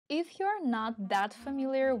If you're not that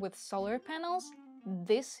familiar with solar panels,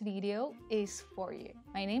 this video is for you.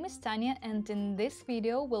 My name is Tanya, and in this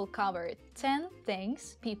video we'll cover 10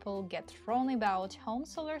 things people get wrong about home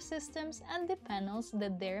solar systems and the panels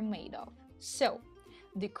that they're made of. So,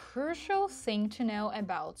 the crucial thing to know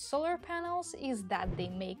about solar panels is that they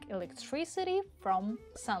make electricity from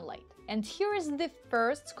sunlight. And here is the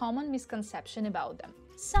first common misconception about them.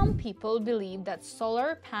 Some people believe that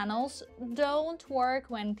solar panels don't work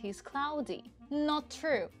when it is cloudy. Not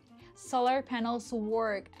true. Solar panels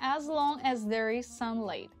work as long as there is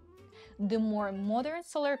sunlight. The more modern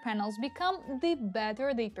solar panels become, the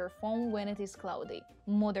better they perform when it is cloudy.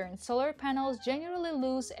 Modern solar panels generally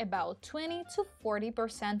lose about 20 to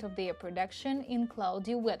 40% of their production in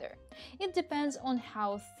cloudy weather. It depends on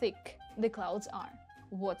how thick the clouds are.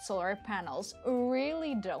 What solar panels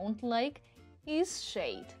really don't like is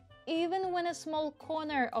shade. Even when a small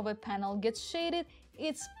corner of a panel gets shaded,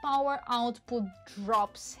 its power output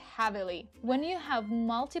drops heavily. When you have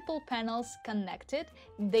multiple panels connected,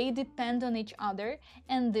 they depend on each other,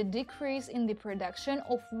 and the decrease in the production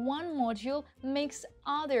of one module makes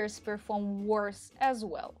others perform worse as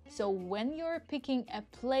well. So when you're picking a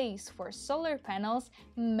place for solar panels,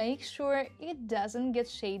 make sure it doesn't get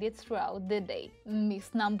shaded throughout the day.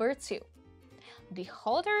 Myth number 2. The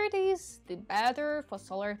hotter it is, the better for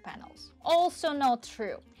solar panels. Also not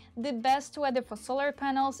true. The best weather for solar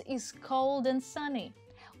panels is cold and sunny.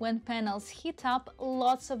 When panels heat up,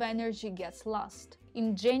 lots of energy gets lost.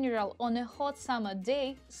 In general, on a hot summer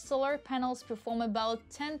day, solar panels perform about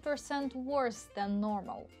 10% worse than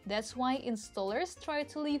normal. That's why installers try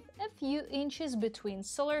to leave a few inches between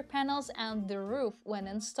solar panels and the roof when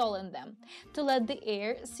installing them, to let the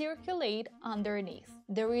air circulate underneath.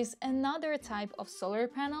 There is another type of solar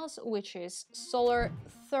panels, which is solar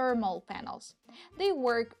thermal panels. They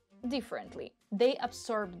work differently. They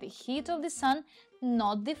absorb the heat of the sun,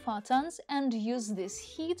 not the photons, and use this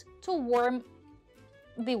heat to warm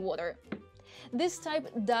the water. This type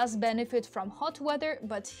does benefit from hot weather,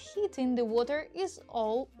 but heating the water is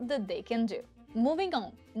all that they can do. Moving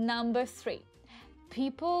on, number 3.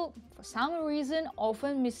 People, for some reason,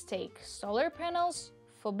 often mistake solar panels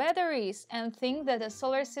for batteries and think that a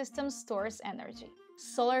solar system stores energy.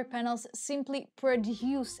 Solar panels simply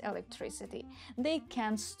produce electricity. They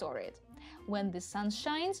can't store it. When the sun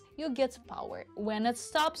shines, you get power. When it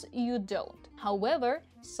stops, you don't. However,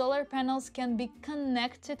 solar panels can be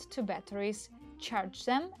connected to batteries, charge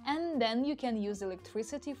them, and then you can use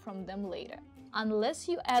electricity from them later. Unless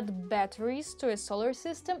you add batteries to a solar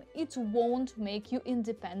system, it won't make you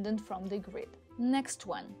independent from the grid. Next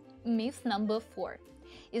one, myth number 4,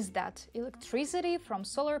 is that electricity from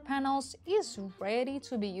solar panels is ready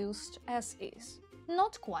to be used as is.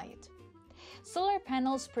 Not quite. Solar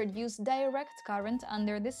panels produce direct current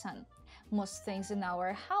under the sun. Most things in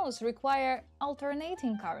our house require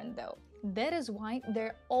alternating current though. That is why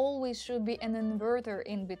there always should be an inverter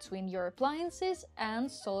in between your appliances and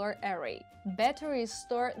solar array. Batteries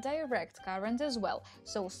store direct current as well,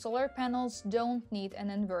 so solar panels don't need an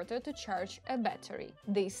inverter to charge a battery.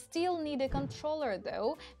 They still need a controller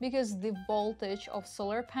though, because the voltage of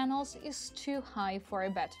solar panels is too high for a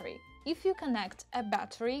battery. If you connect a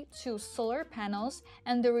battery to solar panels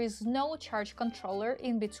and there is no charge controller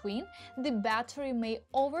in between, the battery may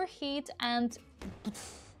overheat and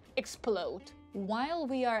explode. While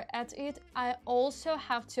we are at it, I also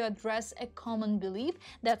have to address a common belief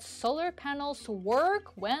that solar panels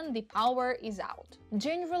work when the power is out.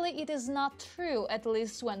 Generally, it is not true, at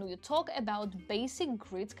least when we talk about basic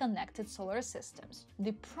grid-connected solar systems.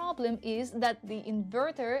 The problem is that the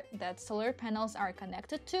inverter that solar panels are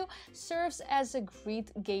connected to serves as a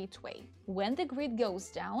grid gateway. When the grid goes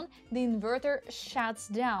down, the inverter shuts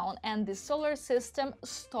down and the solar system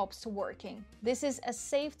stops working. This is a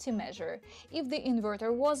safety measure. If the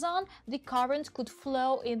inverter was on, the current could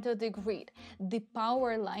flow into the grid. The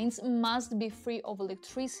power lines must be free of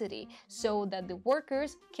electricity so that the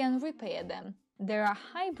workers can repair them. There are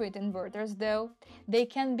hybrid inverters though. They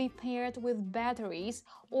can be paired with batteries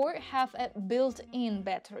or have a built-in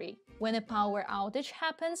battery. When a power outage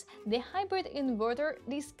happens, the hybrid inverter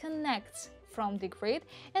disconnects from the grid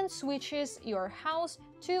and switches your house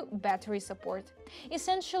to battery support,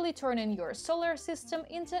 essentially turning your solar system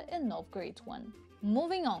into an off-grid one.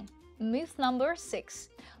 Moving on, myth number 6,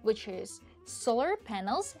 which is solar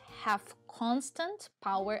panels have constant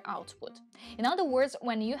power output. In other words,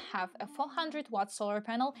 when you have a 400-watt solar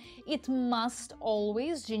panel, it must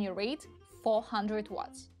always generate 400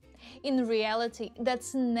 watts. In reality,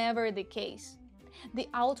 that's never the case. The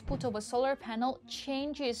output of a solar panel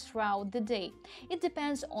changes throughout the day. It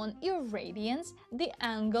depends on irradiance, the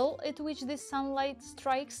angle at which the sunlight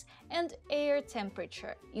strikes, and air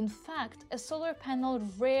temperature. In fact, a solar panel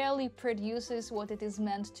rarely produces what it is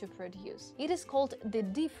meant to produce. It is called the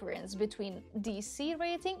difference between DC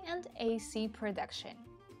rating and AC production.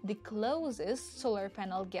 The closest solar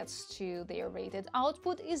panel gets to their rated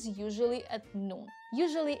output is usually at noon.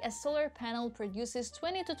 Usually, a solar panel produces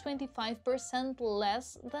 20 to 25%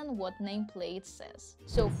 less than what nameplate says.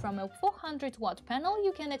 So from a 400-watt panel,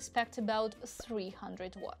 you can expect about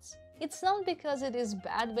 300 watts. It's not because it is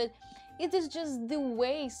bad, but it is just the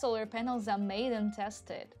way solar panels are made and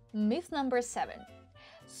tested. Myth number 7.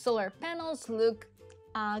 Solar panels look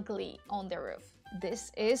ugly on the roof.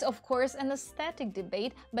 This is, of course, an aesthetic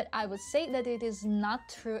debate, but I would say that it is not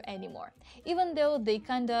true anymore, even though they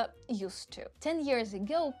kinda used to. 10 years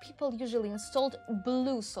ago, people usually installed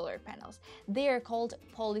blue solar panels. They are called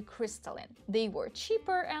polycrystalline. They were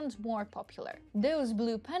cheaper and more popular. Those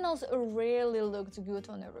blue panels rarely looked good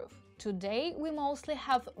on a roof. Today, we mostly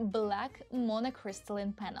have black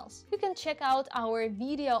monocrystalline panels. You can check out our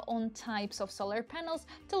video on types of solar panels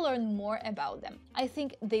to learn more about them. I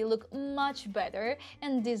think they look much better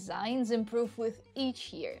and designs improve with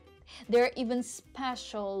each year. There are even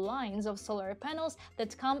special lines of solar panels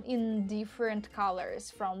that come in different colors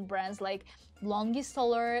from brands like Longi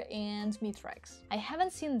Solar and Mitrex. I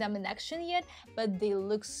haven't seen them in action yet, but they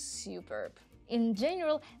look superb. In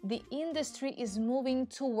general, the industry is moving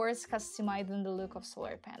towards customizing the look of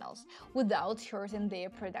solar panels without hurting their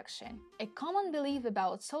production. A common belief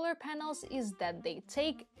about solar panels is that they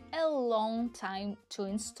take a long time to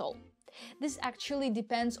install. This actually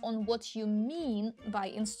depends on what you mean by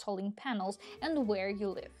installing panels and where you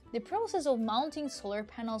live. The process of mounting solar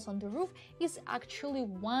panels on the roof is actually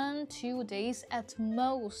 1-2 days at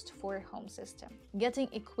most for a home system. Getting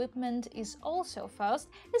equipment is also fast,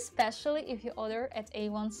 especially if you order at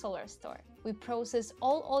A1 Solar Store. We process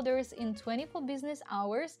all orders in 24 business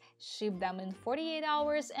hours, ship them in 48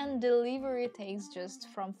 hours, and delivery takes just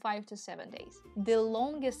from 5 to 7 days. The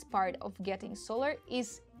longest part of getting solar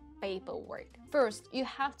is paperwork. First, you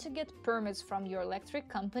have to get permits from your electric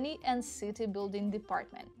company and city building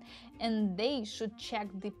department, and they should check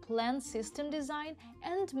the plant system design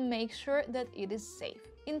and make sure that it is safe.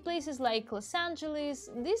 In places like Los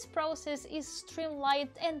Angeles, this process is streamlined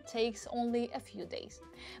and takes only a few days.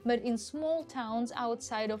 But in small towns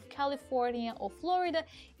outside of California or Florida,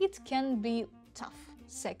 it can be tough.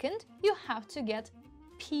 Second, you have to get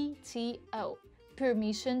PTO,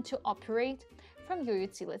 permission to operate, from your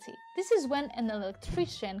utility. This is when an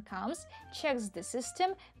electrician comes, checks the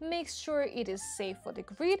system, makes sure it is safe for the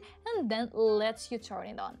grid, and then lets you turn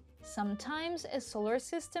it on. Sometimes a solar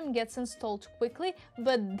system gets installed quickly,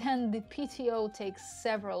 but then the PTO takes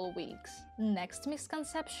several weeks. Next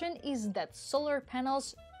misconception is that solar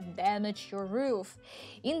panels damage your roof.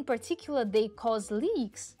 In particular, they cause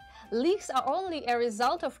leaks. Leaks are only a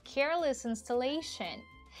result of careless installation.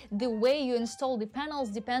 The way you install the panels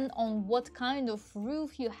depend on what kind of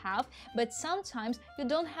roof you have, but sometimes you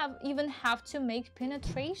don't even have to make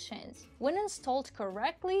penetrations. When installed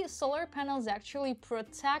correctly, solar panels actually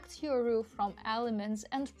protect your roof from elements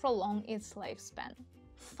and prolong its lifespan.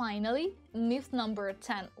 Finally, myth number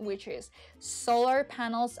 10, which is solar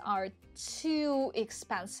panels are too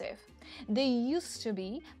expensive. They used to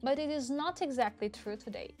be, but it is not exactly true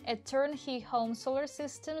today. A turnkey home solar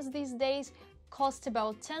systems these days cost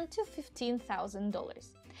about $10,000 to $15,000.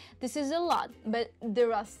 This is a lot, but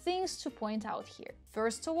there are things to point out here.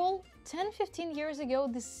 First of all, 10-15 years ago,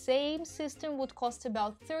 the same system would cost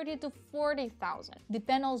about $30,000 to $40,000. The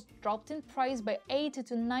panels dropped in price by 80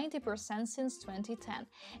 to 90% since 2010,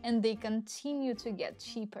 and they continue to get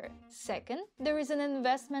cheaper. Second, there is an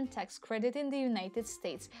investment tax credit in the United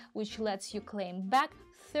States, which lets you claim back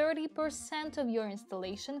 30% of your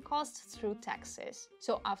installation costs through taxes.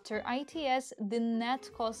 So after ITS, the net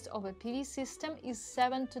cost of a PV system is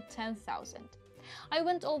 $7,000 to $10,000. I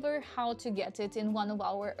went over how to get it in one of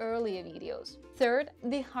our earlier videos. Third,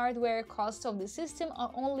 the hardware costs of the system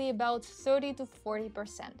are only about 30 to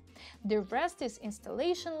 40%. The rest is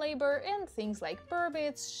installation labor and things like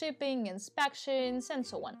permits, shipping, inspections, and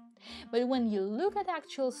so on. But when you look at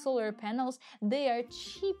actual solar panels, they are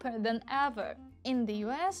cheaper than ever. In the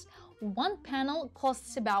US, one panel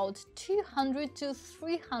costs about $200 to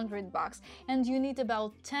 $300, and you need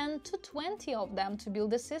about 10 to 20 of them to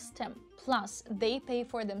build a system. Plus, they pay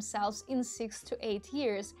for themselves in 6 to 8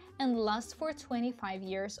 years and last for 25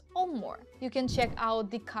 years or more. You can check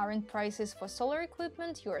out the current prices for solar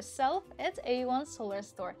equipment yourself at A1 Solar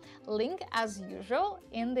Store. Link, as usual,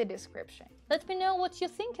 in the description. Let me know what you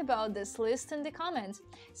think about this list in the comments.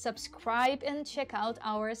 Subscribe and check out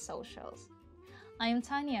our socials. I'm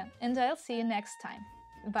Tanya, and I'll see you next time.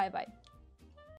 Bye bye.